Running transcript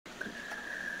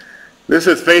This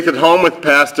is Faith at Home with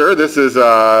Pastor. This is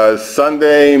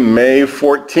Sunday, May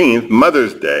 14th,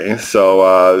 Mother's Day.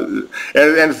 So,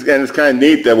 and it's kind of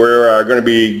neat that we're going to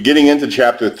be getting into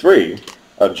chapter 3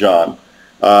 of John.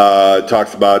 It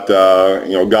talks about,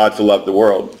 God so loved the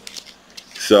world.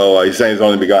 So he's saying his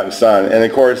only begotten Son. And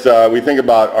of course, we think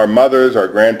about our mothers, our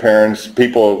grandparents,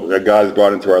 people that God has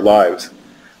brought into our lives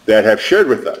that have shared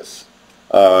with us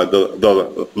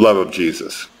the love of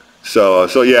Jesus.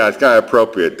 So yeah, it's kind of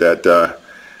appropriate that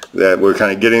that we're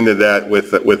kind of getting into that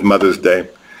with Mother's Day.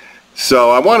 So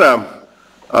I want to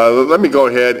let me go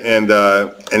ahead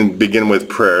and begin with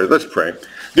prayer. Let's pray.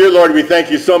 Dear Lord, we thank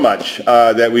you so much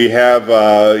that we have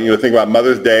think about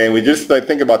Mother's Day, and we just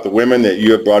think about the women that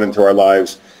you have brought into our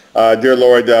lives. Dear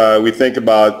Lord, we think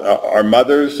about our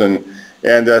mothers, and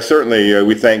certainly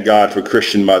we thank God for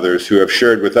Christian mothers who have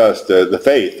shared with us the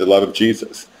faith, the love of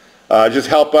Jesus. Just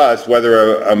help us,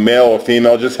 whether a male or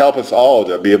female, just help us all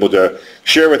to be able to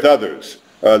share with others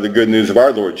the good news of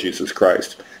our Lord Jesus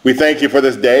Christ. We thank you for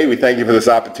this day. We thank you for this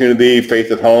opportunity,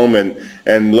 Faith at Home,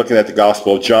 and looking at the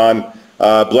Gospel of John.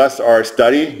 Bless our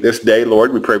study this day,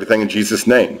 Lord. We pray everything in Jesus'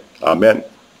 name. Amen.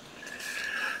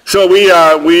 So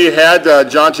we had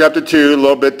John chapter 2 a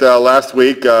little bit last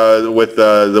week with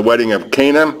the wedding of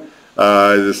Cana.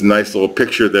 This nice little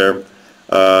picture there.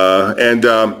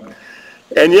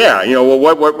 And yeah,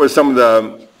 what were some of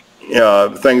the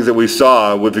things that we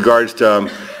saw with regards to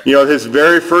his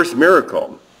very first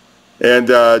miracle and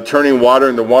turning water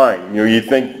into wine. You'd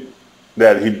think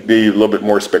that he'd be a little bit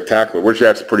more spectacular, which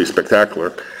that's pretty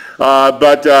spectacular,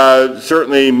 but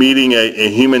certainly meeting a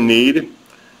human need.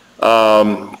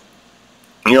 Of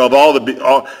all and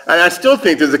I still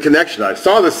think there's a connection. I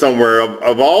saw this somewhere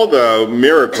of all the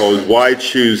miracles. Why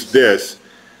choose this?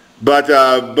 But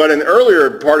an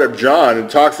earlier part of John, it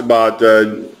talks about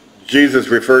Jesus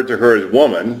referred to her as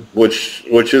woman, which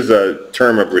is a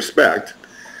term of respect,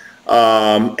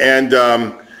 and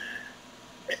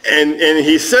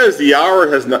he says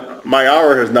my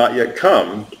hour has not yet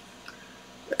come,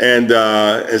 and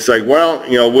it's like, well,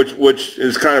 which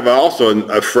is kind of also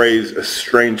a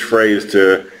strange phrase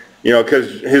to,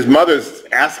 because his mother's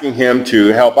asking him to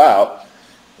help out,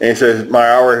 and he says, my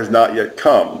hour has not yet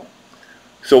come.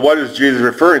 So what is Jesus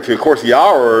referring to? Of course, the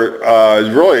hour is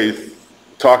really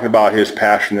talking about his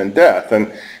passion and death.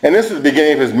 And this is the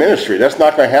beginning of his ministry. That's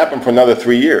not going to happen for another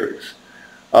 3 years.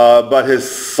 But his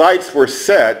sights were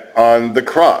set on the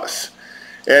cross.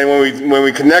 And when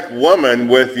we connect woman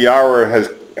with the hour has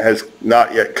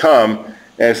not yet come,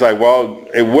 and it's like, well,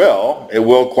 it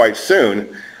will quite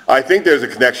soon. I think there's a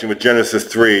connection with Genesis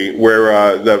 3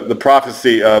 where the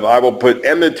prophecy of, I will put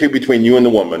enmity between you and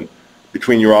the woman,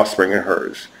 between your offspring and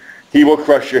hers. He will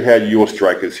crush your head, you will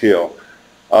strike his heel.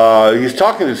 He's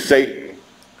talking to Satan,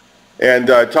 and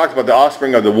talks about the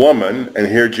offspring of the woman, and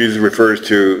here Jesus refers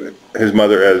to his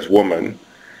mother as woman.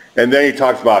 And then he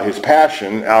talks about his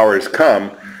passion, hour has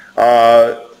come.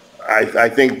 I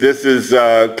think this is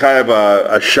kind of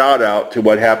a shout out to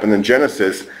what happened in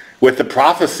Genesis with the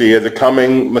prophecy of the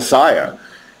coming Messiah.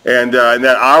 And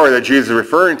that hour that Jesus is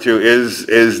referring to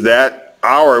is that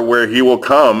hour where he will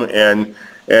come and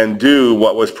do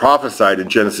what was prophesied in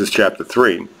Genesis chapter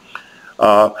 3.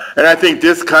 And I think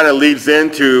this kind of leads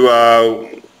into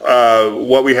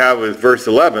what we have with verse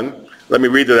 11. Let me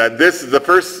read that. This is the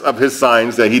first of his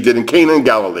signs that he did in Cana in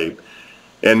Galilee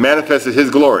and manifested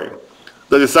his glory.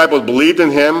 The disciples believed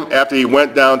in him after he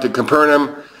went down to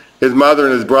Capernaum, his mother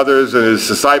and his brothers and his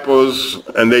disciples,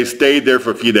 and they stayed there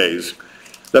for a few days.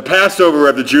 The Passover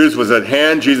of the Jews was at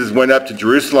hand. Jesus went up to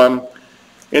Jerusalem.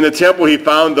 In the temple he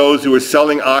found those who were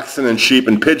selling oxen and sheep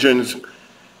and pigeons,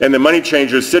 and the money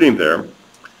changers sitting there.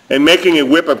 And making a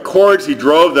whip of cords, he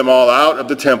drove them all out of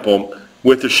the temple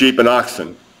with the sheep and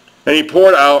oxen. And he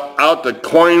poured out the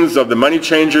coins of the money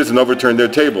changers and overturned their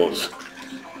tables.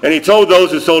 And he told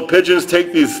those who sold pigeons,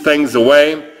 take these things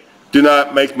away. Do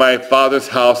not make my Father's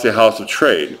house a house of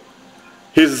trade.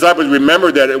 His disciples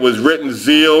remembered that it was written,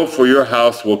 zeal for your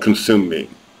house will consume me.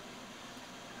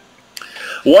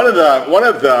 One of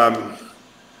the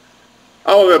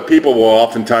people will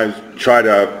oftentimes try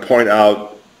to point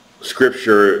out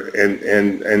Scripture and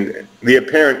the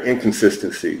apparent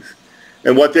inconsistencies,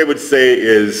 and what they would say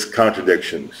is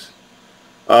contradictions.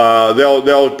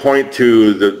 They'll point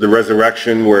to the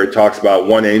resurrection where it talks about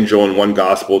one angel in one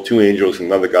gospel, two angels in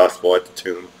another gospel at the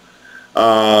tomb,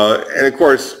 and of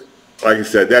course, like I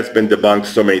said, that's been debunked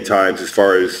so many times as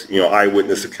far as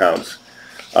eyewitness accounts.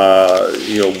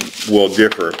 Will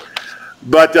differ,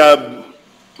 but the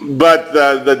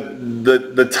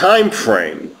time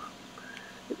frame,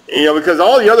 because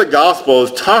all the other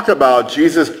gospels talk about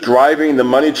Jesus driving the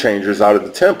money changers out of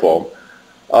the temple,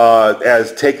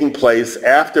 as taking place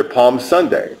after Palm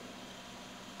Sunday.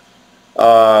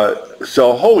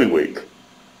 So Holy Week.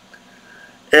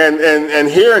 And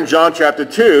here in John chapter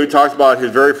 2, it talks about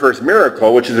his very first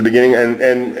miracle, which is the beginning,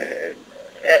 and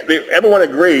everyone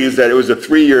agrees that it was a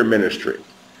 3-year ministry.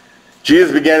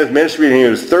 Jesus began his ministry when he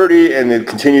was 30, and it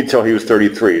continued till he was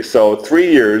 33. So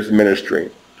 3 years ministry.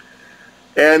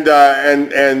 And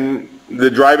the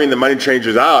driving the money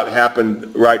changers out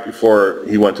happened right before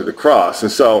he went to the cross.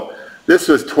 And so this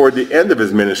was toward the end of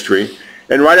his ministry.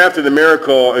 And right after the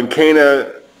miracle in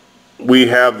Cana, we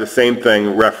have the same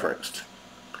thing referenced.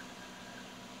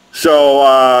 So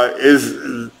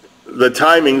the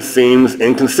timing seems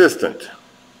inconsistent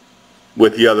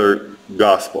with the other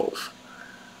Gospels.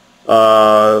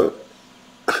 And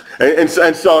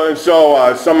so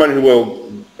someone who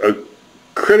will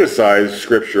criticize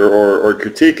Scripture or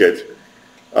critique it,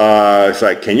 it's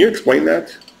like, can you explain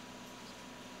that?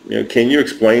 Can you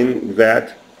explain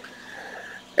that?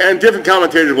 And different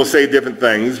commentators will say different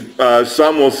things.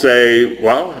 Some will say,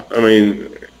 well, I mean,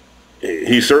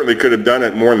 he certainly could have done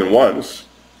it more than once.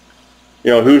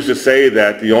 Who's to say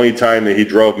that the only time that he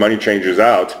drove money changers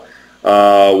out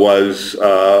was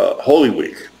Holy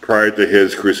Week, prior to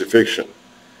his crucifixion.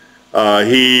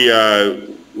 He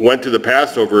went to the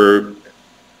Passover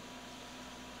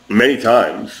many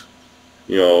times,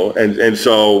 and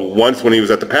so once when he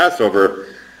was at the Passover,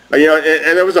 and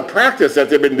it was a practice that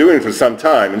they've been doing for some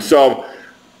time, and so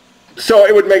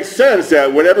it would make sense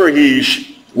that whenever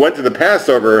he went to the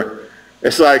Passover,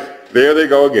 it's like, there they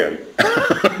go again.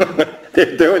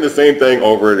 They're doing the same thing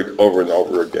over and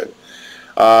over again.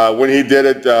 When he did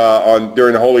it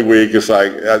during the Holy Week, it's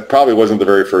like, that probably wasn't the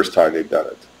very first time they'd done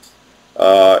it.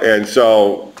 And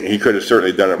so he could have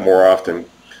certainly done it more often.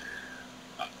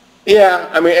 Yeah,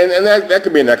 I mean, and that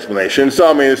could be an explanation. So,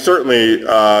 I mean, certainly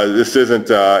this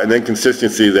isn't an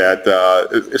inconsistency that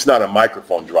it's not a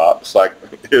microphone drop. It's like,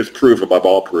 here's proof above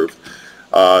all proof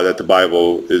that the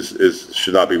Bible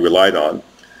should not be relied on.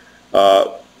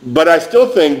 But I still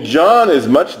think John is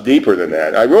much deeper than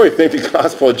that. I really think the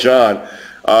Gospel of John,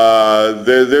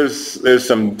 there's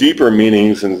some deeper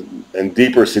meanings and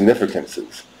deeper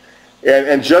significances.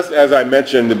 And just as I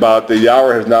mentioned about the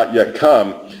hour has not yet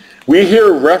come, we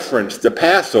hear reference to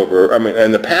Passover,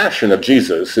 and the passion of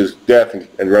Jesus, his death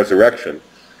and resurrection,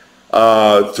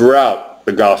 throughout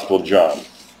the Gospel of John.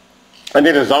 I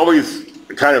think there's always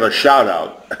kind of a shout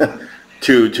out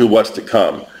to what's to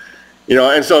come.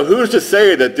 And so who's to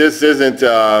say that this isn't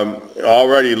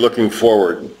already looking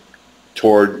forward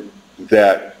toward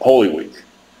that Holy Week?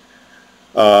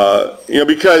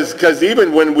 Because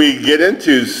even when we get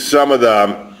into some of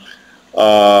the,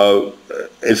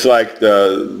 it's like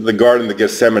the Garden of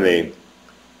Gethsemane,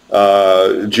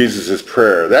 Jesus'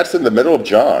 prayer. That's in the middle of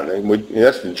John, and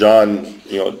that's in John,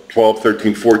 12,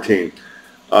 13, 14,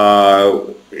 where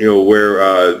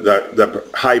the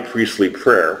high priestly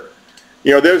prayer.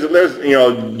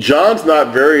 John's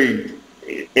not very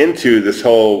into this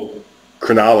whole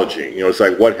chronology. It's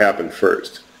like, what happened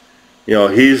first?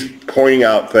 He's pointing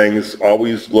out things,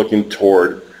 always looking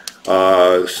toward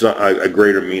a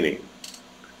greater meaning.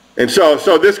 And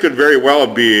so this could very well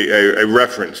be a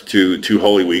reference to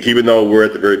Holy Week, even though we're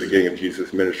at the very beginning of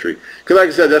Jesus' ministry. Because like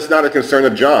I said, that's not a concern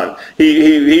of John.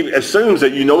 He assumes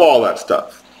that you know all that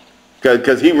stuff,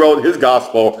 because he wrote his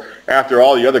gospel after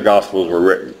all the other gospels were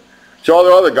written. So all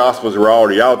the other gospels were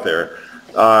already out there,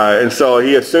 and so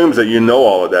he assumes that you know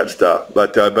all of that stuff.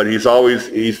 But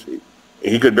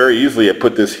he could very easily have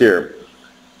put this here,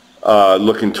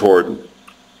 looking toward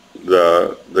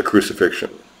the crucifixion.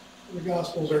 The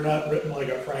Gospels are not written like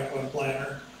a Franklin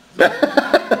planner.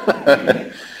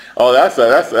 Oh, that's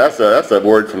a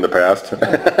word from the past.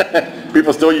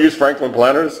 People still use Franklin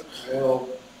planners? Well,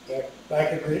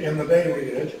 back in the day we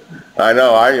did. I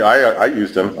know. I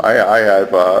used them. I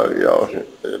have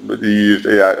used.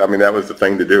 Yeah, I mean that was the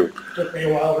thing to do. Took me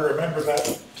a while to remember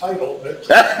that title, but.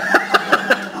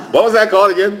 What was that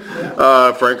called again?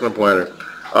 Yeah. Franklin planner.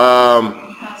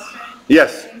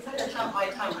 Yes. My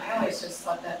time, I always just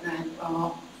thought that meant,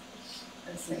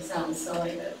 this may sound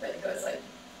silly, but it was like,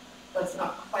 that's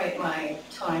not quite my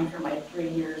time for my 3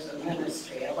 years of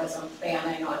ministry. I wasn't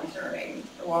planning on turning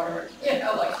the water,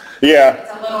 like, yeah.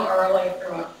 It's a little early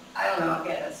for, I don't know,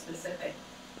 get a specific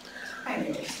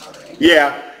timing or something.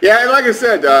 Yeah, and like I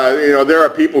said, there are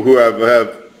people who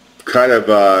have kind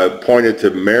of pointed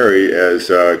to Mary as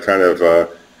kind of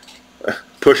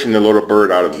pushing the little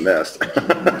bird out of the nest.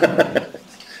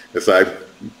 It's like,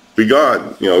 be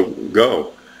gone,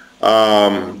 go.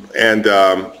 And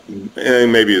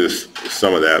maybe there's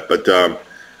some of that, but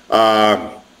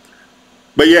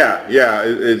But yeah,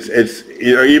 it's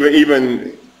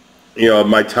even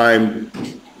my time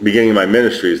beginning my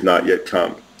ministry has not yet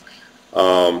come.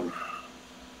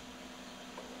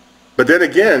 But then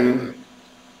again,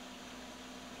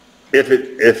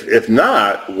 if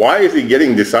not, why is he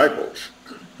getting disciples?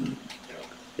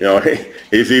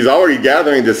 He's already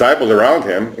gathering disciples around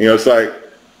him. It's like,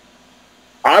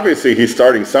 obviously he's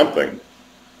starting something,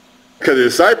 because the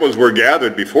disciples were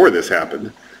gathered before this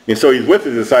happened, and so he's with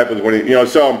the disciples when he,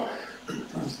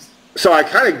 so I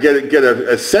kind of get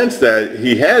a sense that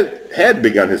he had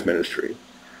begun his ministry.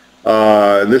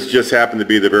 And this just happened to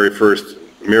be the very first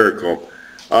miracle.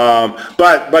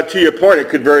 But to your point, it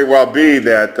could very well be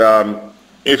that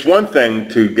it's one thing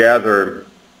to gather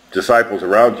disciples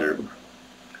around you.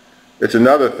 It's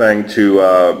another thing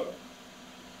to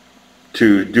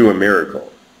do a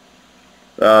miracle,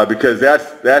 because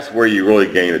that's where you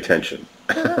really gain attention.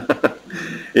 And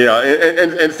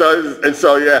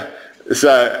so yeah.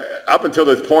 So up until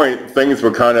this point, things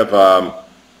were kind of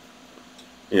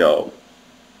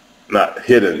not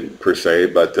hidden per se,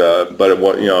 but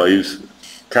he's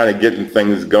kind of getting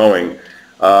things going.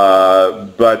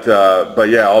 But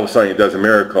yeah, all of a sudden he does a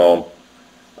miracle.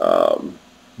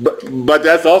 But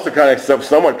that's also kind of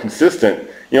somewhat consistent,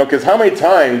 because how many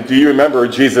times do you remember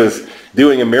Jesus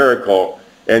doing a miracle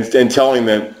and telling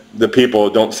the people,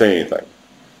 don't say anything?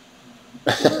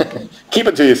 Keep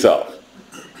it to yourself.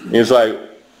 And it's like,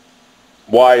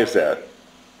 why is that?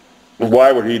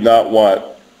 Why would he not want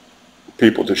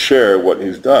people to share what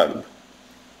he's done? It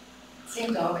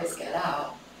seemed to always get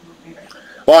out.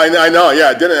 Well, I know, yeah,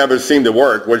 it didn't ever seem to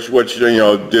work, which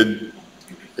did,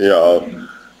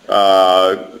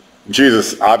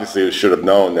 Jesus obviously should have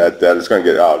known that it's going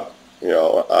to get out,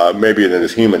 maybe in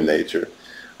his human nature.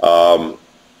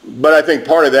 But I think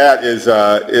part of that is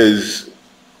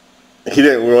he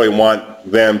didn't really want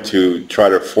them to try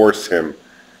to force him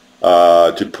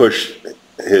to push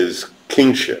his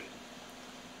kingship,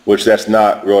 which that's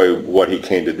not really what he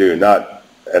came to do, not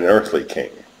an earthly king.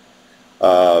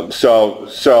 So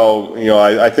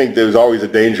I think there's always a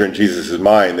danger in Jesus'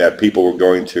 mind that people were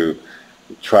going to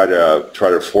try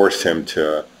to force him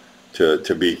to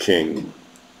be king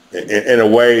in a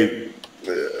way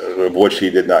of which he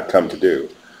did not come to do.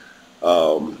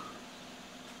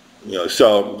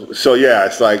 So yeah,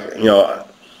 it's like,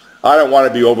 I don't want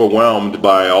to be overwhelmed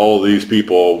by all these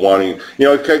people wanting,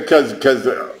 because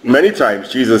many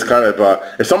times Jesus kind of,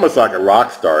 it's almost like a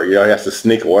rock star, he has to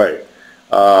sneak away.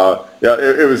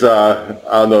 It was, I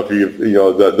don't know if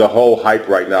the whole hype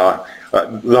right now,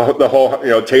 the whole,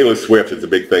 Taylor Swift is a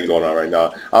big thing going on right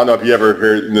now. I don't know if you ever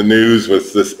heard in the news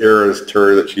with this Eras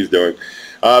tour that she's doing.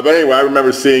 But anyway, I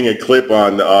remember seeing a clip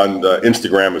on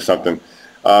Instagram or something.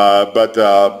 But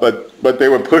they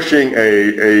were pushing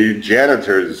a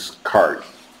janitor's cart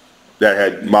that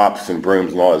had mops and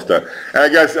brooms and all that stuff. And I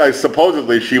guess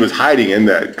supposedly she was hiding in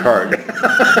that cart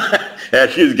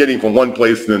as she was getting from one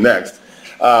place to the next.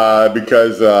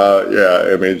 Because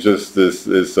just this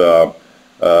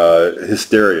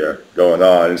hysteria going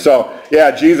on. And so, yeah,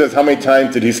 Jesus, how many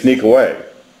times did he sneak away?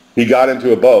 He got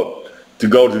into a boat to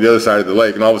go to the other side of the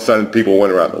lake, and all of a sudden people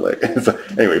went around the lake. So,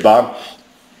 anyway, Bob?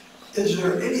 Is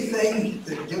there anything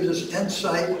that gives us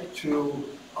insight to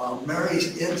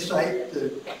Mary's insight to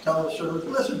tell us, sort of,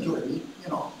 listen to him, he's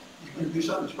going to do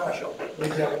something special?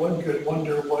 Like that one could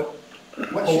wonder what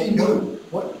she knew.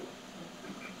 What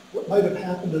might have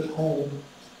happened at home.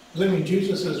 Because, I mean,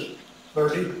 Jesus is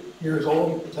 30 years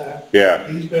old at the time. Yeah.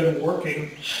 He's been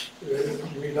working,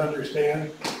 we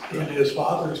understand, in his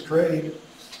father's trade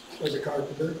as a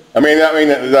carpenter. I mean,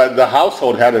 the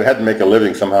household had to make a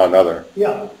living somehow or another.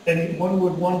 Yeah, and one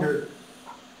would wonder,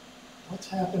 what's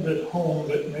happened at home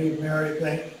that made Mary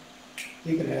think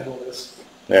he can handle this?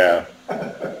 Yeah.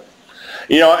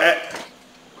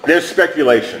 There's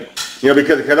speculation,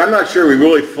 because I'm not sure we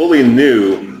really fully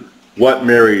knew what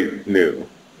Mary knew.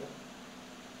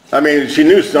 I mean, she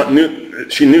knew something.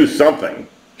 She knew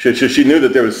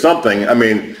that there was something. I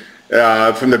mean,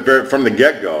 from the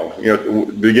get-go,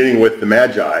 beginning with the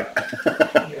Magi.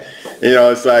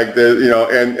 It's like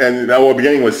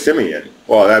beginning with Simeon.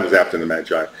 Well, that was after the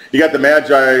Magi. You got the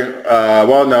Magi.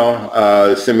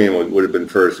 Simeon would have been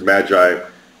first. Magi.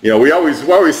 We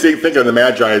always think of the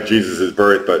Magi at Jesus'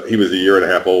 birth, but he was a year and a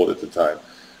half old at the time.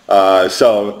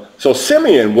 So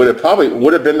Simeon would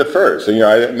have been the first.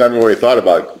 I never really thought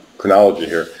about chronology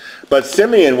here, but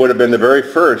Simeon would have been the very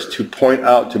first to point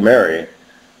out to Mary,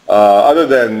 other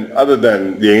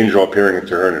than the angel appearing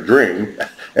to her in a dream,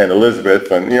 and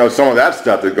Elizabeth, and some of that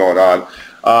stuff that's going on.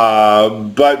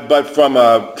 But from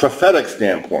a prophetic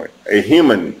standpoint, a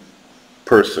human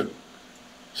person,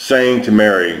 saying to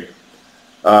Mary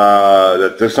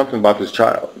that there's something about this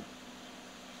child.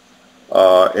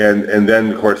 And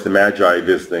then, of course, the Magi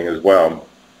visiting as well.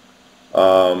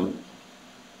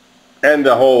 And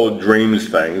the whole dreams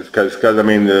things, because I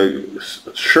mean,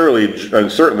 surely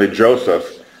and certainly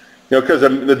Joseph, because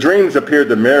the dreams appeared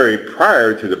to Mary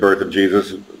prior to the birth of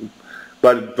Jesus,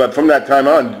 but from that time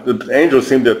on, the angels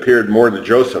seemed to appear more to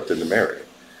Joseph than to Mary.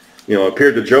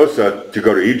 Appeared to Joseph to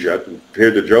go to Egypt,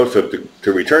 appeared to Joseph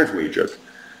to return from Egypt,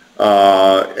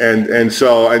 and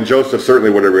Joseph certainly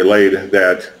would have relayed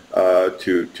that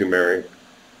to Mary.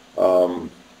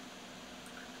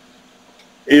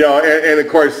 And of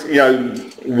course,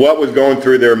 what was going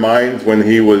through their minds when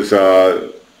he was,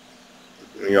 all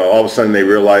of a sudden they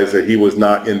realized that he was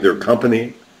not in their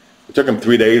company. It took them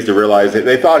 3 days to realize it.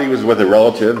 They thought he was with a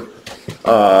relative,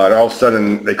 and all of a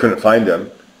sudden they couldn't find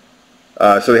him.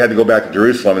 So they had to go back to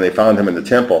Jerusalem, and they found him in the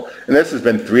temple. And this has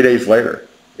been 3 days later.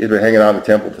 He's been hanging out in the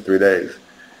temple for 3 days.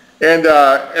 And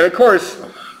of course,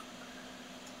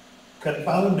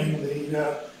 confounding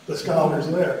the scholars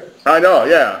there. I know,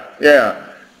 yeah.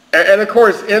 And of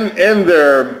course, in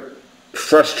their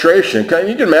frustration, you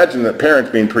can imagine the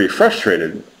parents being pretty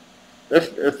frustrated.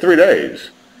 It's 3 days.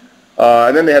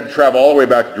 And then they had to travel all the way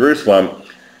back to Jerusalem.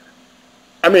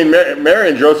 I mean, Mary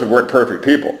and Joseph weren't perfect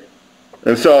people.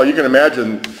 And so you can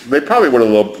imagine they probably would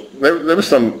have there was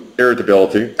some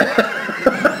irritability.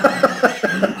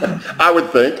 I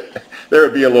would think there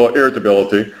would be a little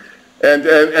irritability. And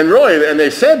really, and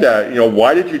they said that,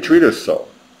 why did you treat us so?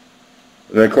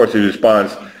 And then of course he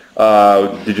responds,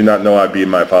 did you not know I'd be in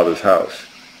my Father's house?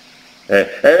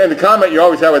 And the comment you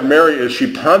always have with Mary is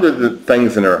she pondered the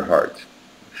things in her heart.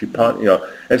 She pondered,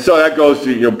 and so that goes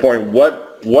to your point. What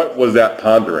was that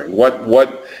pondering?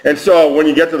 What? And so when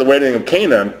you get to the wedding of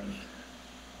Cana,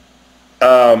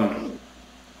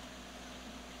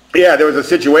 there was a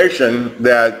situation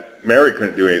that Mary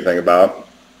couldn't do anything about.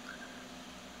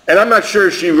 And I'm not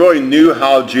sure she really knew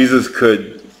how Jesus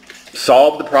could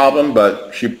solve the problem,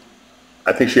 but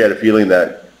I think she had a feeling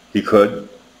that he could,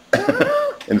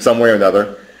 in some way or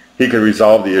another. He could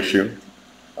resolve the issue.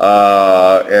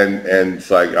 And it's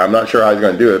like, I'm not sure how he's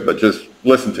going to do it, but just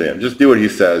listen to him. Just do what he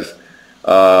says.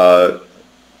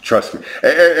 Trust me.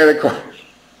 And of course,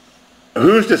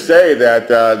 who's to say that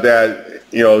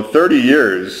 30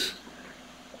 years,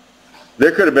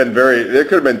 there could have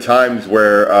been times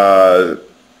where,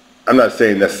 I'm not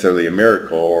saying necessarily a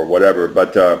miracle or whatever,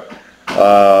 but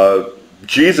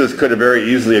Jesus could have very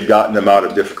easily have gotten them out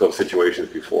of difficult situations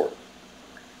before.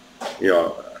 I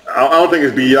don't think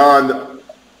it's beyond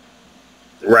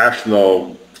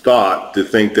rational thought to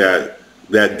think that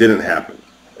didn't happen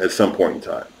at some point in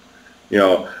time.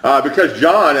 Because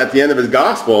John, at the end of his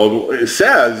gospel, it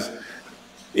says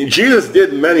Jesus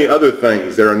did many other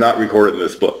things that are not recorded in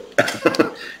this book.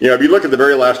 If you look at the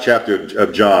very last chapter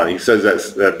of John, he says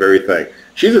that very thing.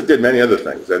 Jesus did many other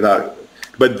things.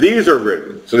 But these are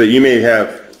written so that you may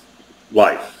have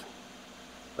life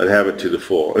and have it to the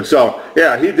full. And so,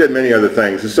 he did many other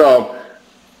things. And so,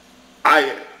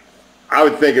 I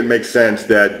would think it makes sense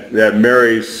that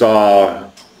Mary saw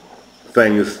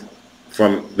things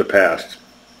from the past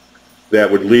that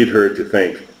would lead her to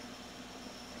think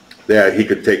that he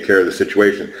could take care of the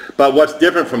situation. But what's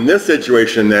different from this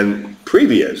situation than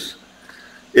previous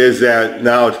is that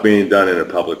now it's being done in a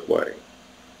public way.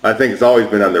 I think it's always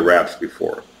been under wraps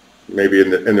before, maybe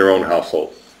in their own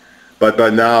household. But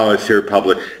now it's here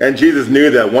public. And Jesus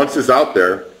knew that once it's out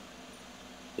there,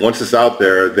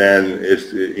 then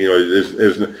it's,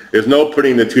 there's no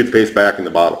putting the toothpaste back in the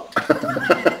bottle.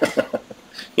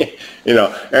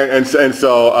 And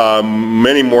so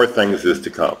many more things is to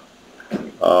come.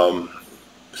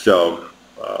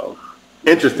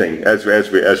 Interesting as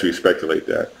we speculate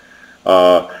that.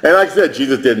 And like I said,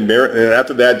 Jesus did and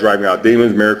after that, driving out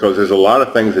demons, miracles. There's a lot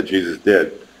of things that Jesus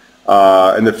did,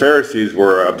 and the Pharisees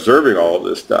were observing all of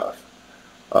this stuff.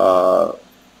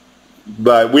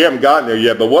 But we haven't gotten there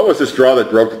yet. But what was the straw that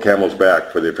broke the camel's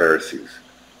back for the Pharisees?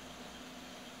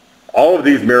 All of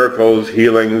these miracles,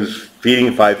 healings,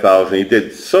 feeding 5,000, he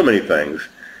did so many things.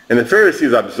 And the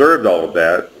Pharisees observed all of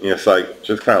that. It's like,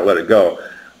 just kind of let it go.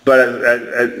 But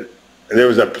there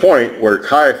was a point where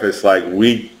Caiaphas,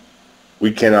 we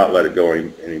cannot let it go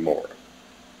anymore.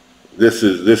 This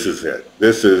is it.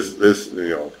 This is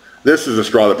the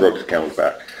straw that broke the camel's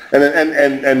back. And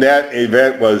that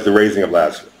event was the raising of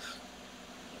Lazarus.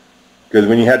 Because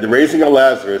when you had the raising of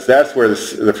Lazarus, that's where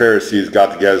the Pharisees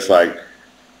got together. It's like,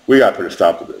 we got to put a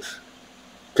stop to this.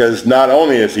 Because not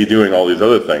only is he doing all these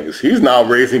other things, he's now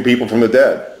raising people from the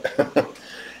dead.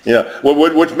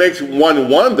 Which makes one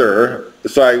wonder,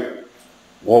 it's like,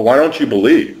 well, why don't you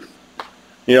believe?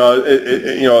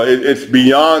 It's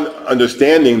beyond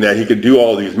understanding that he could do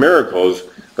all these miracles,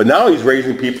 but now he's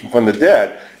raising people from the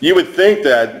dead. You would think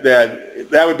that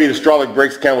would be the straw that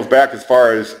breaks the camel's back as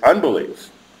far as unbelief.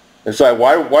 It's like,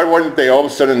 why wouldn't they all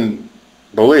of a sudden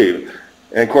believe?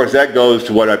 And of course, that goes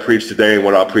to what I preach today and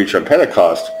what I'll preach on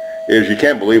Pentecost, is you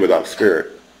can't believe without the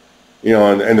Spirit.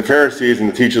 And the Pharisees and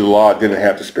the teachers of the law didn't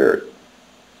have the Spirit.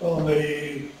 Well,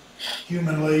 they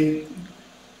humanly,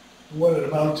 what it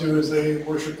amounted to is they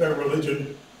worship their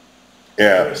religion,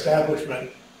 their establishment,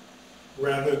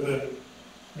 rather than,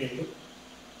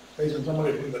 raising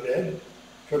somebody from the dead.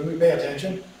 Shouldn't we pay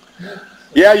attention?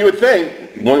 Yeah, you would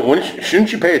think.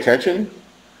 Shouldn't you pay attention?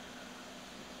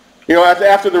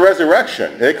 After the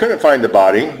resurrection, they couldn't find the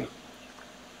body.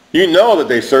 You know that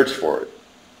they searched for it.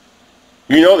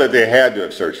 You know that they had to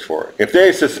have searched for it. If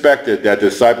they suspected that the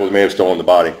disciples may have stolen the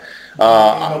body. Came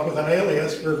up with an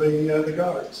alias for the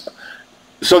guards.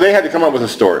 So they had to come up with a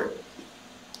story.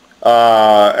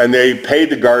 And they paid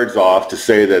the guards off to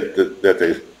say that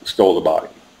they stole the body.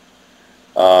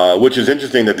 Which is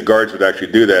interesting that the guards would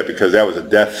actually do that, because that was a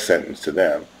death sentence to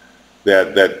them.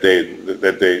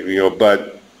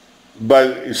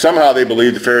 But somehow they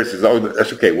believed the Pharisees, oh,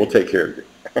 that's okay, we'll take care of you.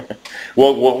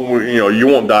 You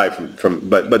won't die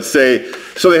but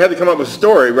so they had to come up with a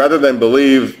story rather than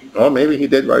believe, oh, maybe he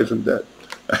did rise from the dead.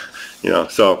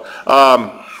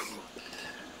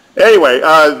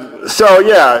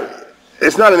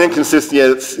 It's not an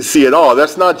inconsistency at all.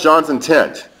 That's not John's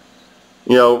intent.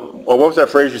 What was that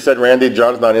phrase you said, Randy?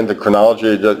 John's not into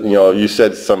chronology. You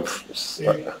said some.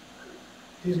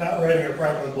 He's not writing a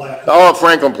Franklin Planner. Oh,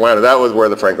 Franklin Planner. That was where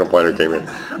the Franklin Planner came in.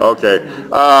 Okay.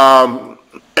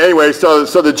 Anyway, so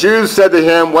the Jews said to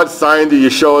him, what sign do you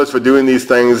show us for doing these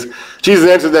things? Jesus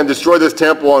answered them, destroy this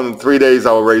temple, and in 3 days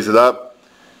I will raise it up.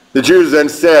 The Jews then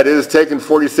said, it has taken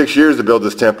 46 years to build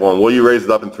this temple, and will you raise it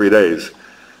up in 3 days?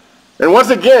 And once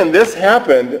again, this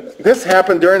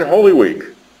happened during Holy Week.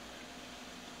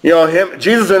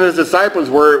 Jesus and his disciples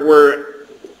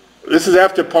this is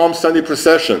after Palm Sunday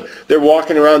procession. They're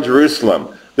walking around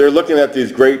Jerusalem. They're looking at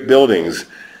these great buildings.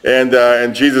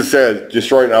 And Jesus said,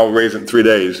 destroy it and I will raise it in 3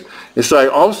 days. It's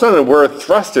like all of a sudden we're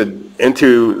thrusted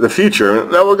into the future.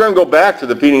 Now we're going to go back to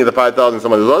the feeding of the 5,000 and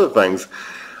some of those other things.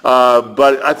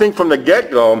 But I think from the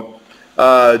get-go,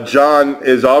 John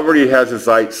already has his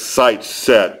sights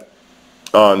set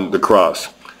on the cross.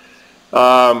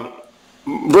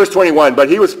 Verse 21, but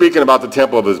he was speaking about the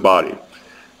temple of his body.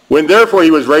 When therefore he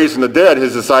was raised from the dead,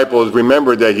 his disciples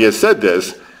remembered that he had said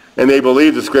this, and they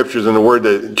believed the scriptures and the word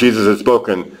that Jesus had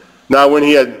spoken. Now when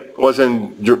he was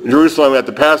in Jerusalem at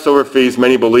the Passover feast,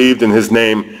 many believed in his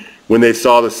name when they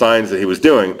saw the signs that he was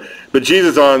doing. But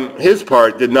Jesus on his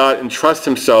part did not entrust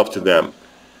himself to them,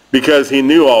 because he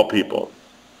knew all people,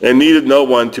 and needed no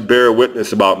one to bear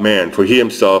witness about man, for he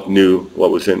himself knew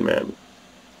what was in man.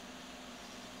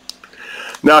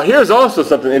 Now here's also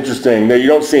something interesting that you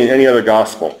don't see in any other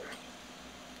gospel.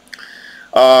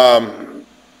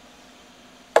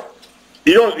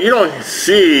 You don't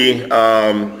see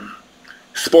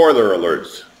spoiler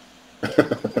alerts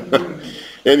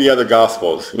in the other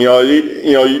gospels.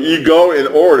 You go in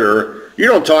order. You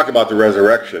don't talk about the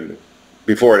resurrection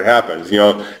before it happens.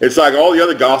 It's like all the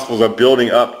other gospels are building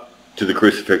up to the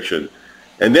crucifixion,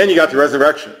 and then you got the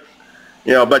resurrection.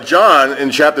 But John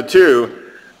in chapter 2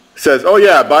 says, oh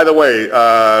yeah, by the way,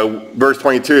 verse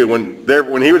 22,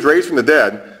 when he was raised from the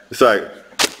dead, it's like,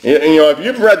 if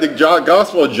you've read the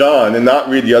Gospel of John and not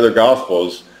read the other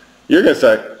Gospels, you're going to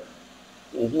say,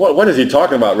 what is he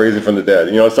talking about raising from the dead?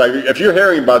 It's like if you're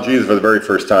hearing about Jesus for the very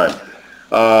first time,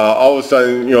 all of a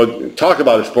sudden, talk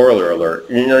about a spoiler alert.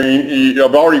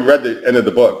 You've already read the end of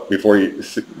the book before you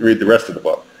read the rest of the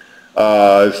book.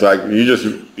 It's like you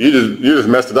just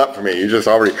messed it up for me. You just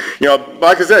already,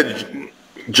 like I said,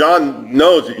 John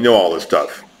knows that you know all this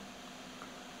stuff.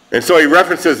 And so he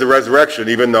references the resurrection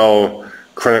even though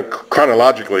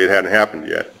chronologically it hadn't happened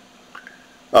yet.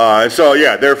 And so,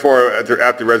 therefore,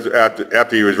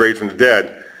 after he was raised from the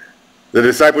dead, the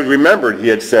disciples remembered he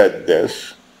had said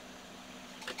this,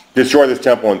 destroy this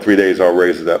temple in 3 days, I'll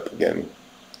raise it up again.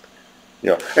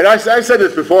 And I said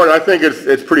this before, and I think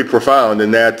it's pretty profound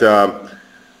in that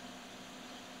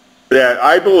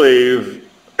I believe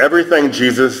everything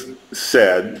Jesus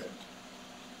said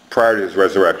prior to his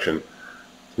resurrection,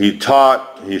 he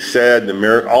taught, he said,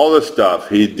 all the stuff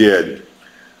he did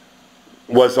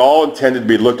was all intended to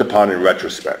be looked upon in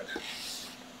retrospect.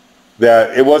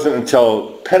 That it wasn't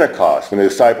until Pentecost, when the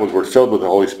disciples were filled with the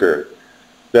Holy Spirit,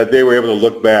 that they were able to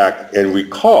look back and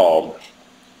recall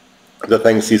the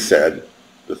things he said,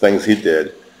 the things he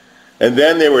did. And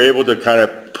then they were able to kind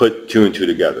of put two and two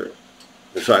together.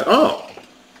 It's like, oh.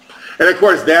 And of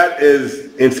course, that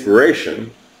is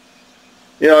inspiration.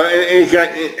 You know,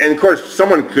 and of course,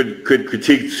 someone could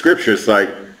critique Scripture. It's like,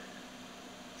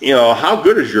 you know, how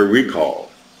good is your recall?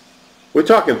 We're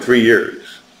talking 3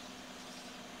 years.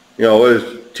 You know, it was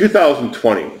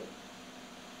 2020.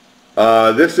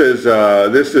 This is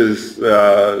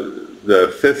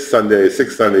the fifth Sunday,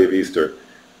 sixth Sunday of Easter.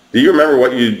 Do you remember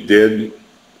what you did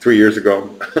 3 years ago?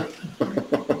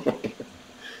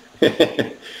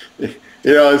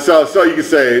 You know, and so you can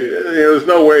say, you know, there's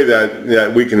no way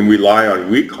that we can rely on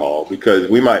recall because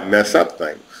we might mess up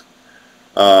things.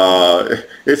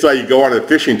 It's like you go on a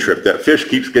fishing trip. That fish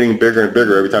keeps getting bigger and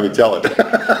bigger every time you tell it.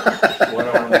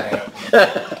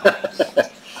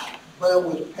 But it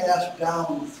was passed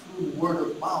down through word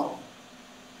of mouth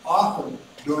often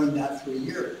during that 3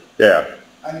 years. Yeah.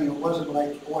 I mean, it wasn't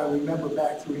like, oh, I remember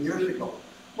back 3 years ago.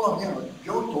 Well, you know,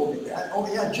 Joe told me that. Oh,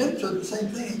 yeah, Jim said the same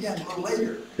thing again a little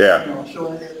later. Yeah. You know,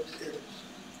 so it's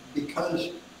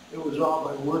because it was all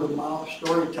by word of mouth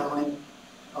storytelling,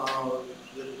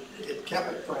 it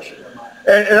kept it fresh in their mind.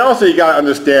 And also you got to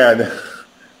understand,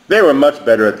 they were much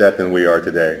better at that than we are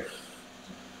today.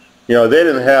 You know, they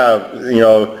didn't have, you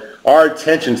know, our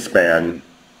attention span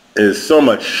is so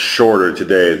much shorter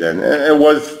today than it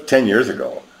was 10 years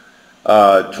ago,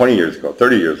 20 years ago,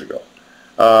 30 years ago.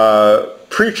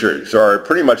 Preachers are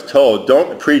pretty much told,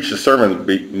 don't preach a sermon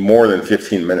more than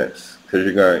 15 minutes because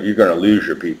you're gonna lose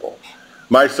your people.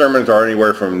 My sermons are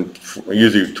anywhere from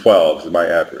usually 12 is my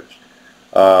average,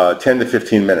 10 to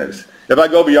 15 minutes. If I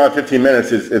go beyond 15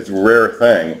 minutes, it's a rare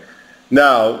thing.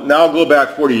 Now I'll go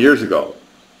back 40 years ago.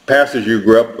 Pastors you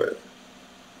grew up with,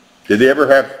 did they ever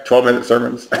have 12-minute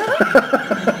sermons? It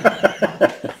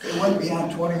went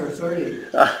beyond 20 or 30.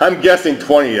 I'm guessing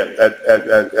 20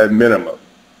 at minimum.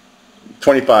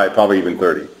 25, probably even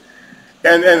 30.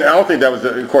 And I don't think that was,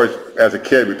 of course, as a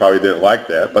kid, we probably didn't like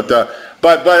that. But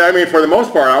I mean, for the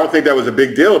most part, I don't think that was a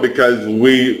big deal because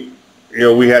we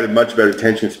had a much better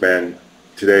attention span.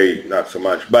 Today, not so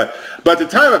much. But at the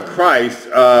time of Christ,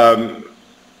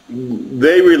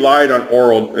 they relied on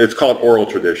oral, it's called oral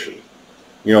tradition,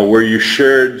 you know, where you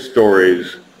shared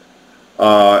stories,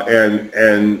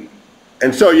 and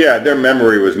so yeah, their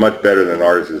memory was much better than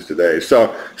ours is today.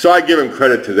 So I give them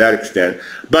credit to that extent.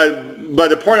 But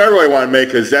the point I really want to make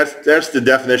is that's the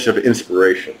definition of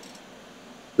inspiration.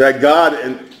 That God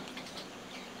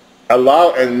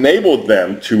enabled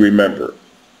them to remember.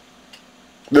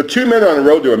 The two men on the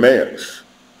road to Emmaus,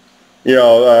 you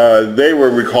know, they were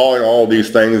recalling all these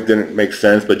things, didn't make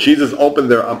sense, but Jesus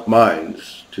opened their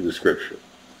minds to the Scripture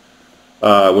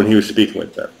when he was speaking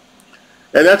with them.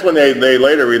 And that's when they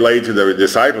later relayed to the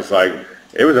disciples, like,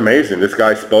 it was amazing. This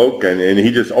guy spoke, and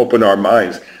he just opened our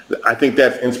minds. I think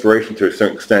that's inspiration to a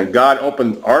certain extent. God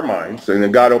opened our minds, and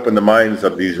then God opened the minds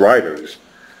of these writers.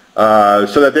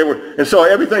 So that they were, and so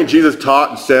everything Jesus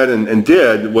taught and said and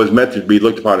did was meant to be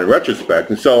looked upon in retrospect.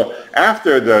 And so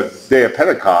after the day of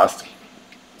Pentecost,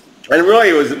 and really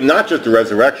it was not just the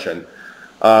resurrection,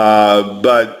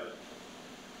 but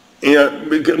you know,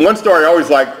 one story I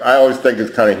always think is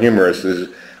kind of humorous is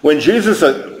when Jesus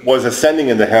was ascending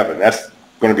into heaven. That's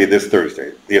going to be this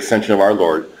Thursday, the ascension of our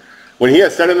Lord. When he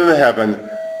ascended into heaven,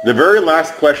 the very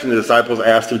last question the disciples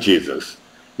asked of Jesus,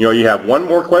 you know, you have one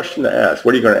more question to ask.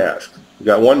 What are you going to ask? You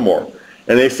got one more.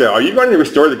 And they said, are you going to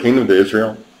restore the kingdom to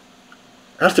Israel?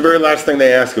 That's the very last thing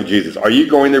they asked of Jesus. Are you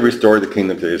going to restore the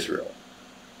kingdom to Israel?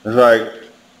 It's like,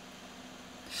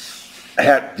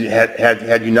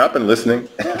 had you not been listening?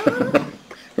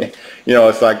 You know,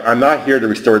 it's like, I'm not here to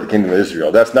restore the kingdom of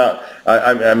Israel. That's not,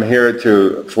 I'm here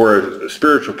for a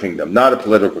spiritual kingdom, not a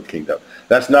political kingdom.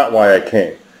 That's not why I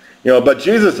came. You know, but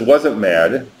Jesus wasn't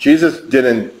mad. Jesus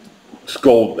didn't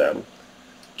scold them.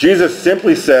 Jesus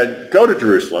simply said, go to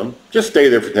Jerusalem, just stay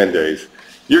there for 10 days.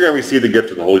 You're going to receive the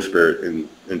gift of the Holy Spirit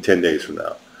in 10 days from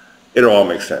now. It'll all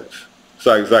make sense.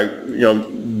 So it's like, you know,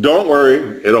 don't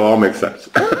worry, it'll all make sense.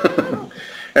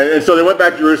 and so they went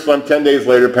back to Jerusalem. 10 days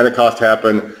later, Pentecost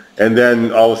happened, and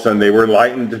then all of a sudden they were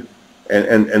enlightened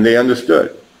and they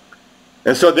understood.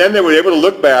 And so then they were able to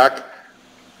look back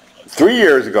 3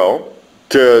 years ago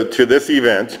to this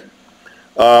event,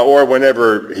 or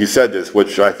whenever he said this,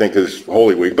 which I think is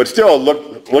Holy Week, but still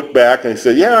look back and he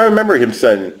said, yeah, I remember him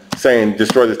saying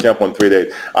destroy this temple in 3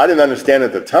 days. I didn't understand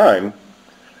at the time,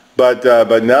 but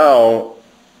now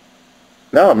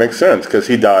it makes sense because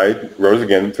he died, rose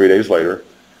again 3 days later,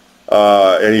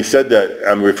 and he said that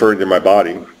I'm referring to my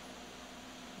body.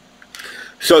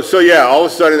 So yeah, all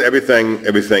of a sudden everything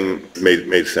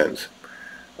made sense.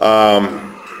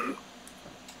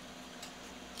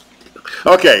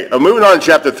 Okay, moving on to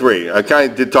chapter 3. I kind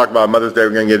of did talk about Mother's Day.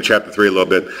 We're going to get to chapter 3 a little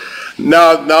bit.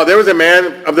 Now there was a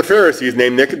man of the Pharisees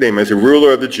named Nicodemus, a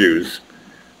ruler of the Jews.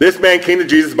 This man came to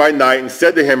Jesus by night and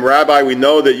said to him, Rabbi, we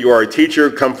know that you are a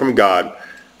teacher come from God,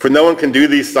 for no one can do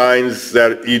these signs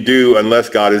that you do unless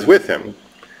God is with him.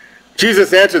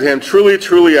 Jesus answered him, Truly,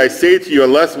 truly, I say to you,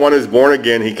 unless one is born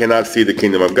again, he cannot see the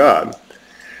kingdom of God.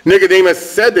 Nicodemus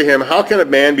said to him, How can a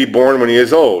man be born when he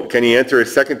is old? Can he enter a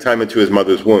second time into his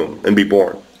mother's womb and be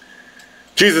born?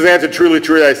 Jesus answered, Truly,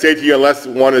 truly, I say to you, unless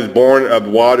one is born of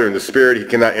water and the Spirit, he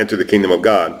cannot enter the kingdom of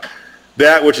God.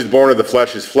 That which is born of the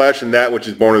flesh is flesh, and that which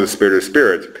is born of the Spirit is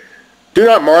spirit. Do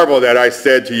not marvel that I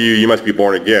said to you, you must be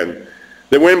born again.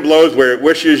 The wind blows where it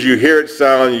wishes, you hear its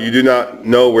sound, you do not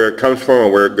know where it comes from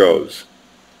or where it goes.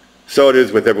 So it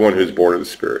is with everyone who is born of the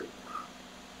Spirit.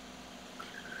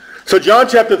 So John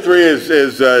chapter 3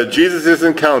 is Jesus'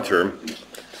 encounter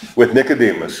with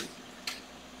Nicodemus.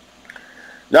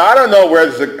 Now I don't know where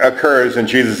this occurs in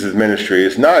Jesus' ministry.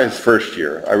 It's not his first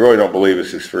year. I really don't believe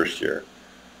it's his first year.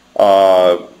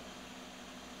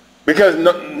 Because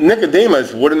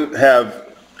Nicodemus wouldn't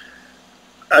have,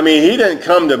 I mean, he didn't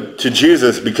come to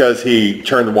Jesus because he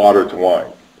turned water to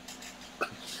wine.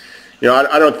 You know,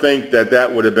 I don't think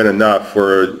that would have been enough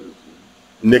for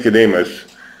Nicodemus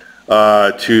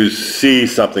to see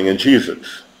something in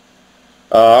Jesus.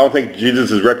 I don't think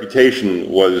Jesus' reputation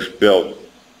was built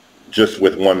just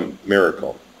with one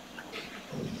miracle.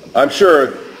 I'm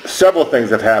sure several things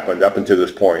have happened up until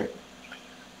this point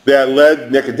that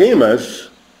led Nicodemus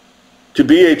to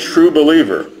be a true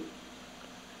believer.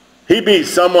 He'd be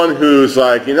someone who's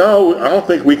like, you know, I don't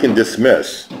think we can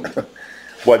dismiss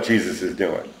what Jesus is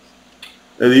doing.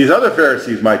 And these other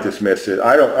Pharisees might dismiss it.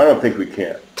 I don't think we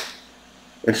can.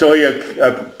 And so he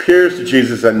appears to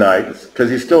Jesus at night because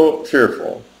he's still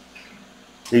fearful.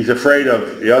 He's afraid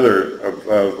of the other of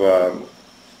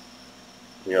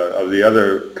the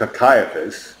other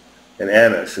Caiaphas and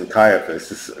Annas and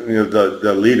Caiaphas,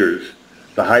 the leaders,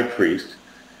 the high priest.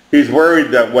 He's worried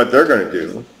that what they're going to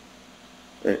do.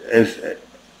 And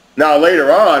now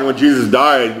later on, when Jesus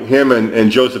died, him and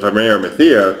Joseph of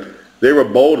Arimathea, they were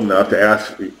bold enough to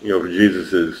ask, for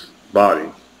Jesus' body.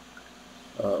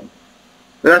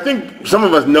 And I think some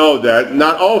of us know that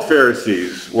not all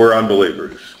Pharisees were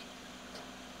unbelievers.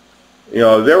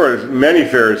 There were many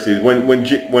Pharisees.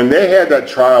 When they had that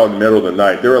trial in the middle of the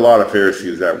night, there were a lot of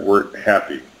Pharisees that weren't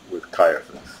happy with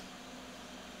Caiaphas.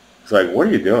 It's like, what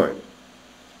are you doing?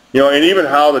 And even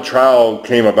how the trial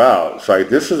came about, it's like,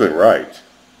 this isn't right.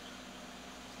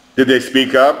 Did they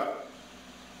speak up?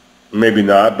 Maybe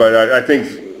not, but I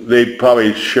think they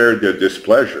probably shared their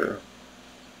displeasure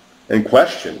and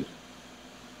questioned.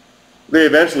 They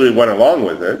eventually went along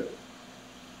with it,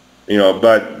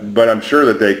 but I'm sure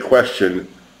that they questioned,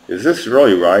 is this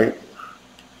really right?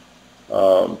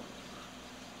 And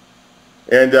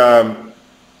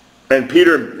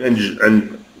Peter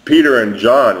and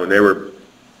John, when they were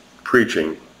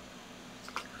preaching,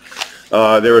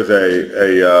 there was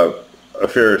a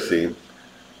Pharisee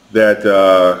that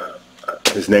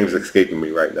his name's escaping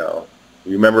me right now.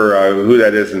 You remember who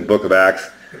that is in the book of Acts?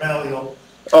 Gamaliel.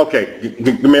 Okay,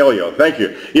 Gamaliel, thank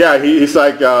you. Yeah, he's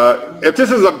like, if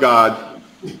this is of God,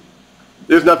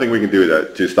 there's nothing we can do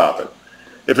to stop it.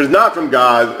 If it's not from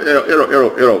God,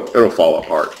 it'll fall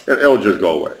apart. It'll just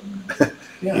go away.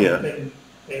 Yeah. And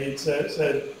he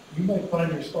said, you might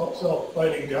find yourself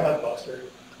fighting God, Buster.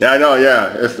 Yeah, I know. Yeah,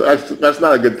 that's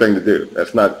not a good thing to do.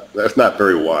 That's not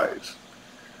very wise.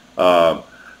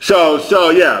 So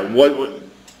yeah,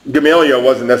 Gamaliel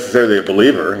wasn't necessarily a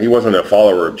believer. He wasn't a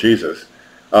follower of Jesus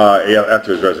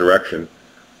after his resurrection.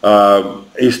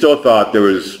 He still thought there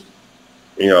was,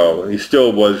 he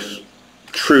still was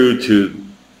true to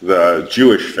the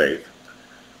Jewish faith.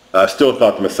 Still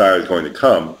thought the Messiah was going to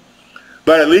come.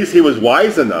 But at least he was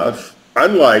wise enough,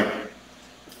 unlike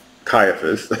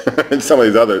Caiaphas and some of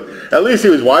these others, at least he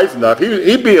was wise enough.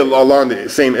 He'd be along the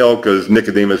same ilk as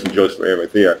Nicodemus and Joseph of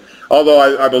Arimathea. Although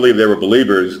I believe they were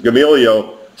believers,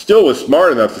 Gamaliel still was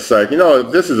smart enough to say,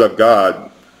 if this is of God,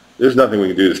 there's nothing we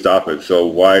can do to stop it. So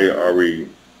why are we,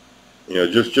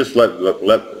 just let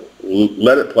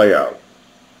it play out.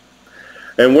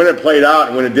 And when it played out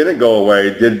and when it didn't go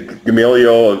away, did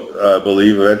Gamaliel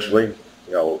believe eventually?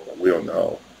 We don't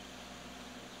know.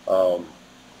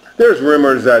 There's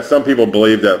rumors that some people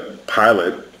believe that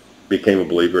Pilate became a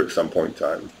believer at some point in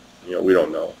time. We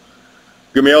don't know.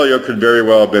 Gamaliel could very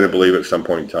well have been a believer at some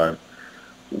point in time.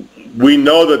 We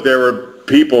know that there were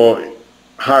people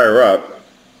higher up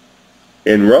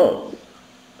in Rome.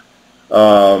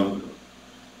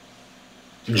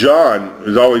 John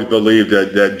has always believed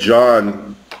that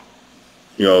John,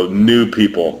 new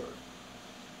people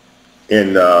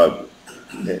in the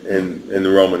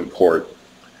Roman court.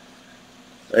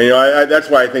 And, that's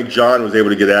why I think John was able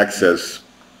to get access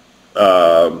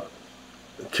to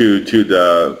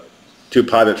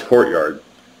Pilate's courtyard.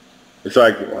 It's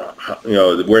like,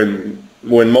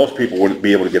 when most people wouldn't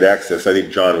be able to get access, I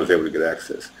think John was able to get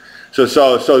access.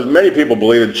 So many people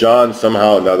believe that John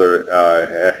somehow or another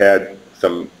had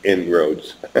some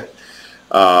inroads.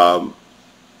 But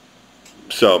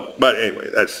anyway,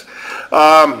 that's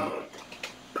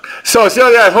so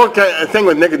that whole kind of thing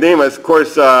with Nicodemus. Of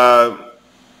course,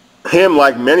 him,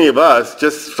 like many of us,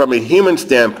 just from a human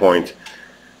standpoint,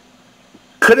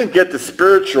 couldn't get the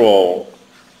spiritual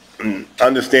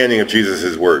understanding of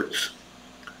Jesus' words.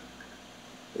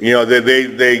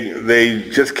 They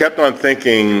just kept on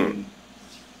thinking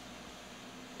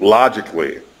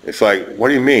logically. It's like, what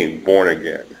do you mean, born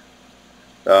again?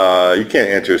 You can't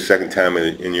enter a second time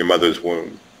in your mother's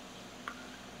womb.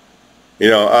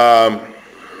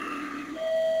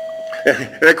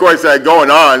 And of course, going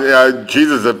on,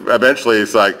 Jesus eventually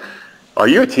is like, are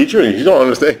you a teacher? You don't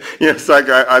understand. It's like,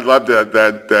 I love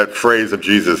that phrase of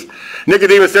Jesus.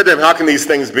 Nicodemus said to him, how can these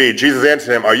things be? Jesus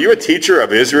answered him, are you a teacher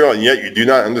of Israel, and yet you do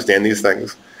not understand these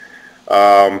things?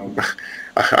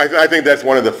 I think that's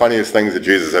one of the funniest things that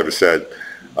Jesus ever said.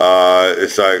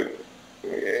 It's like,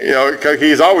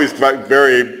 he's always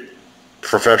very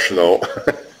professional.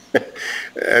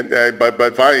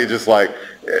 But finally, just like,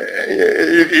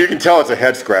 you can tell it's a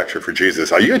head scratcher for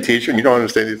Jesus. Are you a teacher and you don't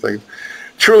understand these things?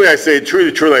 Truly I say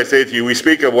to you, we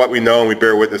speak of what we know and we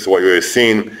bear witness to what we have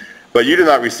seen, but you do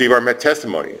not receive our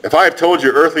testimony. If I have told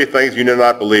you earthly things you do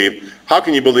not believe, how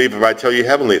can you believe if I tell you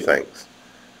heavenly things?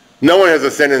 No one has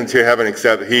ascended into heaven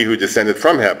except he who descended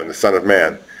from heaven, the Son of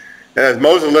Man. And as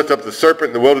Moses lifted up the serpent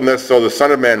in the wilderness, so the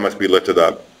Son of Man must be lifted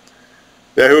up,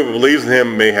 that whoever believes in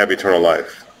him may have eternal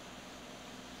life.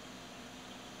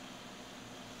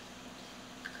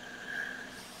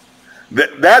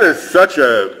 That is such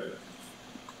a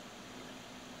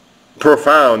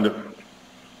profound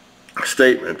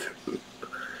statement.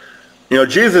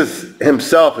 Jesus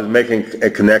himself is making a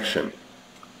connection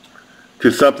to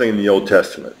something in the Old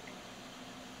Testament.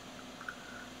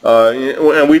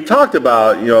 And we talked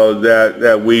about,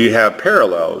 that we have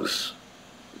parallels,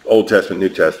 Old Testament, New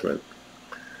Testament.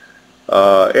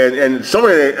 And so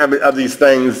many of these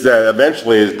things that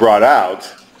eventually is brought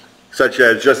out, such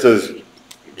as just as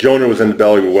Jonah was in the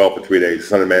belly of a whale for 3 days, the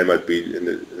Son of Man must be in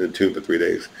the tomb for 3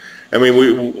 days. I mean,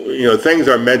 things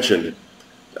are mentioned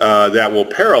that will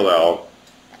parallel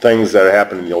things that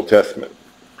happen in the Old Testament.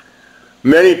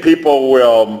 Many people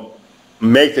will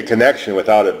make the connection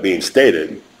without it being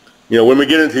stated. When we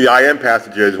get into the I am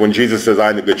passages, when Jesus says, I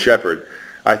am the good shepherd,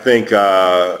 I think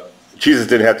Jesus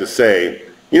didn't have to say,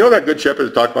 that good shepherd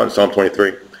is talked about in Psalm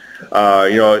 23? He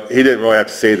didn't really have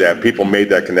to say that. People made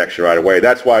that connection right away.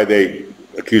 That's why they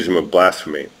accuse him of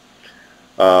blasphemy.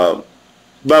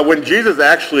 But when Jesus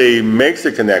actually makes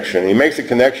a connection, he makes a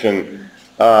connection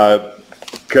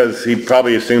because he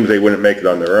probably assumes they wouldn't make it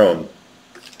on their own.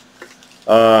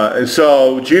 And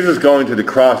so Jesus going to the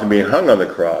cross and being hung on the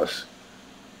cross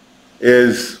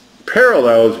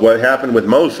parallels what happened with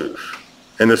Moses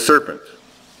and the serpent.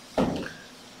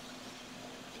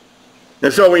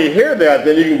 And so when you hear that,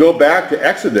 then you can go back to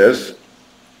Exodus,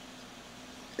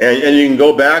 and you can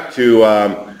go back to,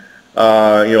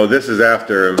 this is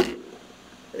after,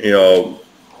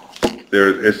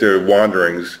 it's their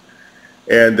wanderings,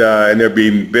 and they're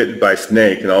being bitten by a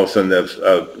snake, and all of a sudden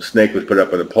a snake was put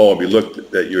up on the pole and be looked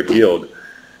that you're healed.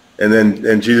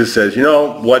 And Jesus says,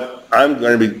 what I'm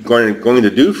going to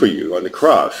do for you on the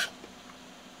cross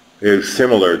is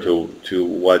similar to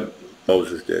what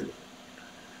Moses did.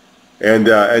 And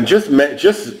just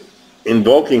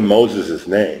invoking Moses'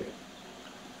 name,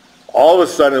 all of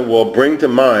a sudden will bring to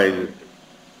mind,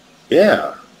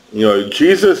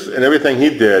 Jesus and everything he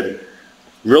did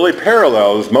really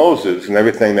parallels Moses and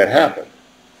everything that happened.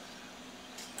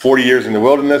 40 years in the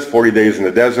wilderness, 40 days in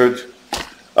the desert,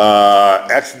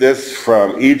 Exodus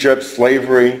from Egypt,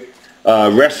 slavery,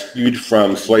 rescued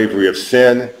from slavery of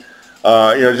sin.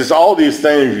 Just all these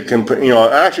things you can put,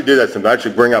 I actually did that sometimes. I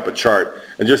should bring up a chart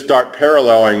and just start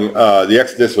paralleling the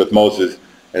Exodus with Moses,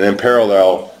 and then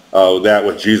parallel that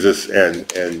with Jesus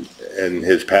and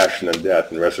his passion and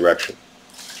death and resurrection.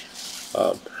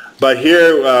 But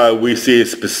here we see a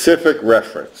specific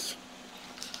reference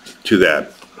to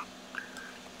that.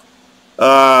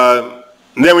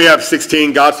 Then we have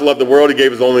 16, God so loved the world, he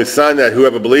gave his only Son, that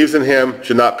whoever believes in him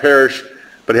should not perish,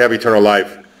 but have eternal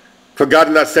life. For God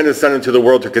did not send his Son into the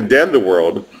world to condemn the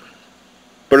world,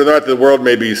 but in order that the world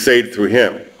may be saved through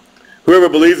him. Whoever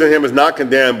believes in him is not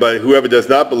condemned, but whoever does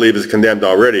not believe is condemned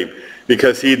already,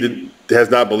 because he has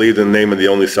not believed in the name of the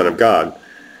only Son of God.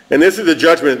 And this is the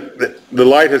judgment that the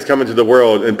light has come into the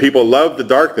world, and people love the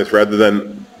darkness rather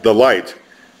than the light,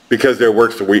 because their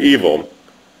works were evil.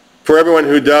 For everyone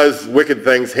who does wicked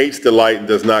things hates the light and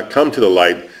does not come to the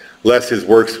light, lest his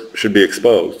works should be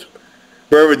exposed.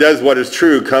 Whoever does what is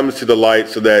true comes to the light,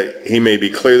 so that he may be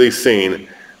clearly seen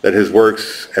that his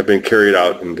works have been carried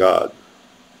out in God.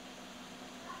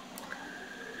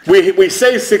 We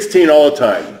say 16 all the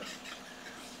time.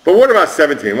 But what about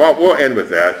 17? Well, we'll end with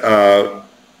that.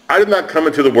 I did not come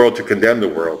into the world to condemn the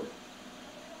world,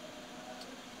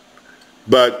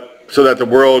 but so that the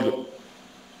world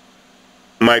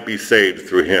might be saved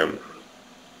through him.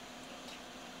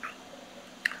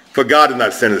 For God did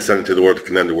not send his Son into the world to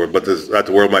condemn the world, but that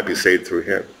the world might be saved through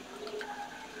him.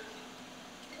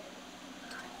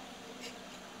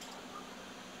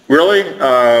 Really?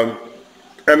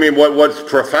 I mean, what's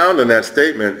profound in that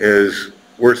statement is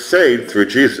we're saved through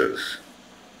Jesus.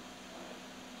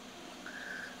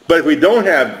 But if we don't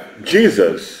have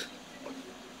Jesus,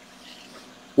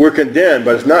 we're condemned,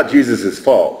 but it's not Jesus'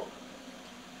 fault.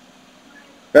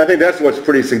 And I think that's what's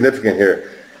pretty significant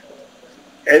here.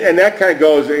 And that kind of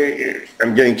goes,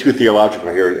 I'm getting too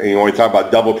theological here, when we talk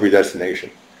about double predestination.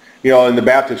 In the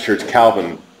Baptist church,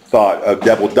 Calvin thought of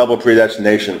double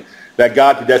predestination, that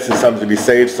God predestined some to be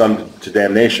saved, some to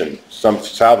damnation, some to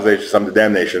salvation, some to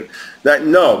damnation.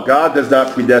 No, God does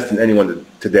not predestine anyone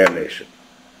to damnation.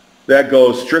 That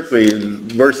goes strictly,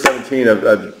 verse 17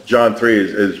 of John 3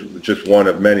 is just one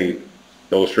of many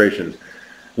illustrations.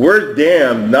 We're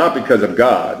damned not because of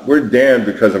God. We're damned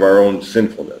because of our own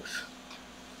sinfulness.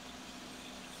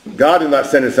 God did not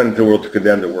send his Son into the world to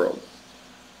condemn the world,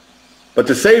 but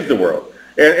to save the world.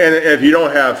 And if you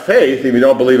don't have faith, if you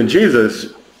don't believe in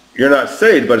Jesus, you're not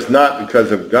saved, but it's not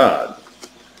because of God.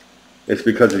 It's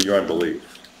because of your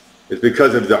unbelief. It's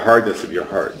because of the hardness of your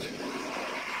heart.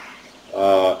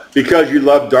 Because you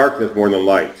love darkness more than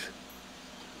light.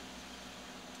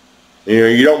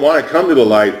 You don't want to come to the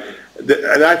light.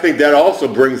 And I think that also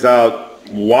brings out,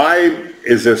 why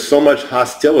is there so much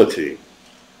hostility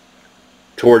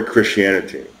toward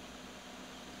Christianity?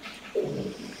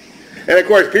 And of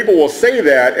course, people will say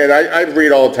that, and I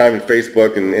read all the time in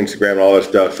Facebook and Instagram and all that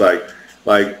stuff. It's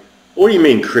like, what do you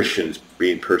mean Christians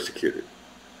being persecuted?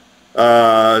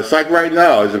 It's like right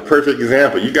now is a perfect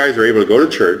example. You guys are able to go to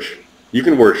church. You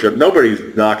can worship. Nobody's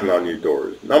knocking on your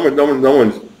doors. No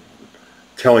one's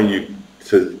telling you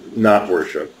to not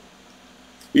worship.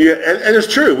 And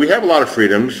it's true. We have a lot of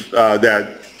freedoms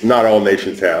that not all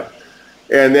nations have.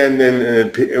 And then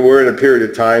we're in a period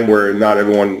of time where not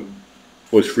everyone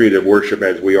was free to worship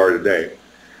as we are today.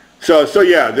 So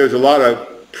yeah, there's a lot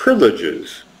of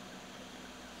privileges.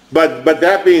 But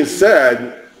that being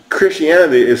said,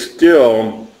 Christianity is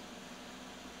still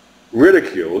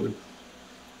ridiculed,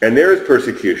 and there is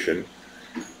persecution.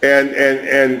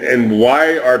 And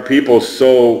why are people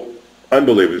so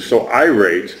unbelievers, so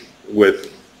irate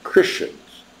with Christians?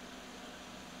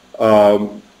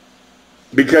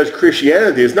 Because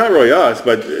Christianity is not really us,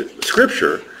 but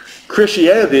Scripture.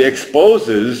 Christianity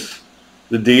exposes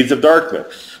the deeds of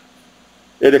darkness.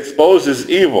 It exposes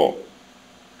evil.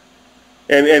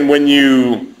 And when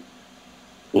you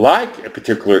like a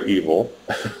particular evil,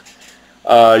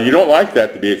 you don't like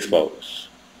that to be exposed.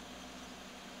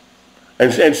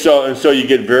 And so you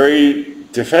get very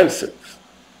defensive.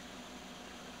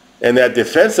 And that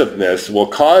defensiveness will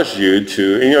cause you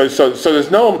to, so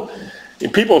there's no,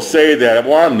 people say that,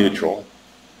 well, I'm neutral.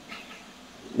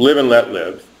 Live and let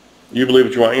live. You believe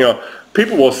what you want.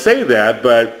 People will say that,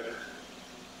 but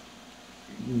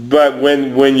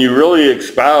when you really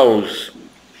espouse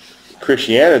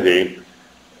Christianity,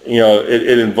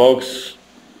 it invokes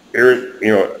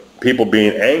people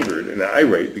being angered and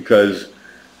irate because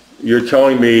you're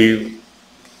telling me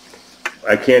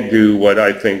I can't do what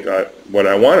I think what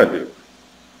I want to do.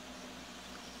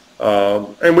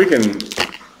 And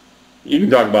you can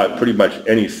talk about pretty much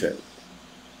any sin.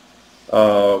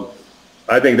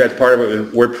 I think that's part of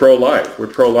it. We're pro-life. We're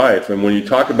pro-life. And when you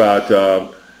talk about,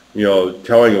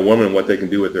 telling a woman what they can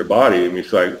do with their body, I mean,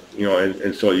 it's like,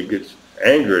 and so you get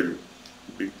angered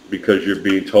because you're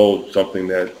being told something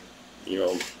that,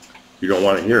 you don't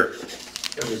want to hear.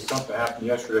 There was something happened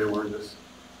yesterday where this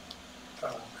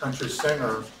country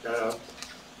singer got up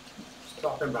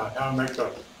talking about how to make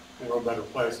the world a better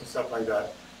place and stuff like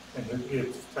that. And he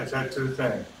had two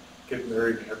things: get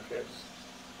married and have kids.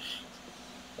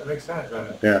 That makes sense,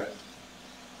 doesn't it? Yeah.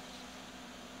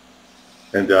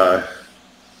 And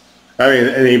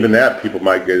and even that, people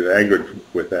might get angered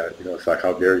with that. It's like,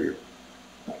 how dare you?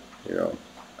 you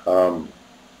know.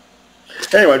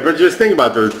 Anyway, but just think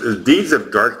about those deeds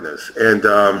of darkness, and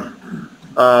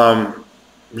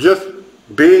just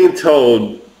being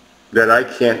told that I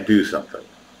can't do something.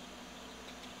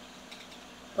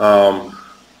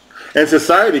 And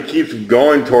society keeps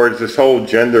going towards this whole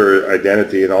gender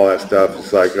identity and all that stuff.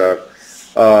 It's like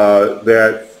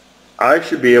that I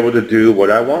should be able to do what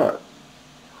I want.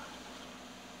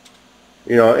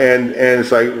 You know, and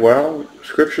it's like, well,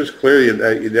 Scripture's clear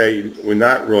that we're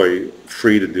not really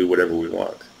free to do whatever we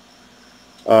want.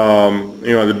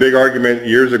 You know, the big argument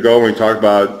years ago when we talked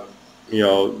about, you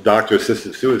know,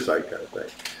 doctor-assisted suicide kind of thing.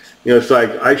 You know, it's like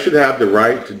I should have the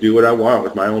right to do what I want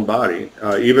with my own body,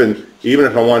 even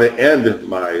if I want to end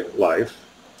my life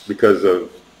because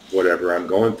of whatever I'm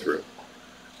going through.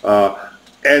 But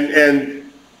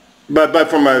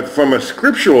from a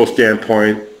scriptural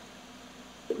standpoint,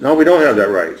 no, we don't have that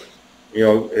right. You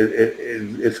know,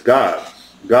 it's God.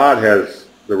 God has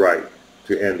the right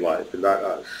to end life, and not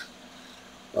us.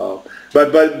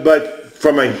 But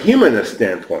from a humanist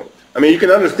standpoint, I mean, you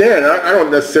can understand. I don't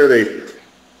necessarily.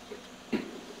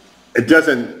 It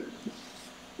doesn't,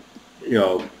 you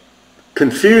know,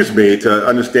 confuse me to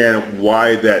understand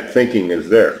why that thinking is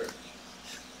there.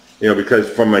 You know, because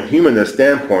from a humanist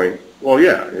standpoint, well,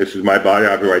 yeah, this is my body.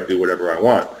 I have the right to do whatever I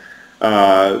want.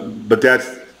 But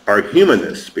that's our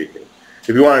humanist speaking.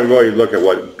 If you want to really look at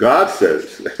what God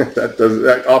says,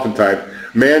 that oftentimes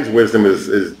man's wisdom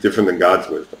is different than God's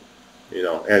wisdom. You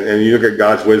know, and you look at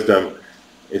God's wisdom,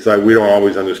 it's like we don't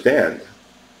always understand.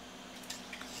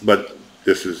 But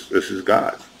this is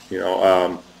God, you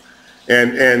know,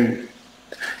 and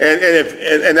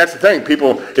that's the thing.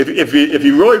 People, if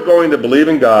you're really going to believe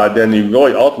in God, then you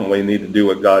really ultimately need to do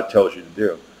what God tells you to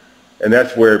do, and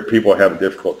that's where people have a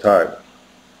difficult time.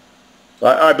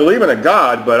 I believe in a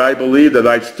God, but I believe that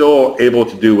I'm still able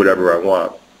to do whatever I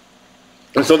want,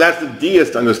 and so that's the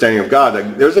deist understanding of God.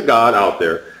 Like, there's a God out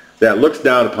there that looks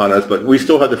down upon us, but we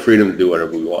still have the freedom to do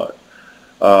whatever we want.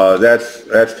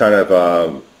 That's kind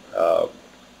of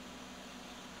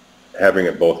having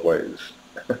it both ways.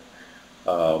 Yeah,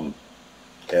 I'm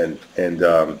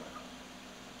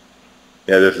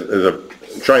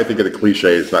trying to think of the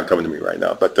cliche. It's not coming to me right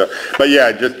now, but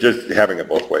yeah, just having it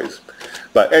both ways.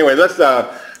 But anyway,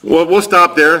 we'll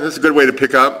stop there. That's a good way to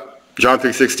pick up. John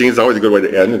 3:16 is always a good way to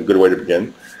end and a good way to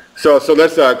begin. So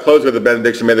let's close with the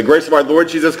benediction. May the grace of our Lord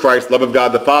Jesus Christ, love of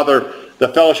God the Father, the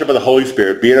fellowship of the Holy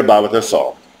Spirit be and abide with us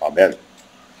all. Amen.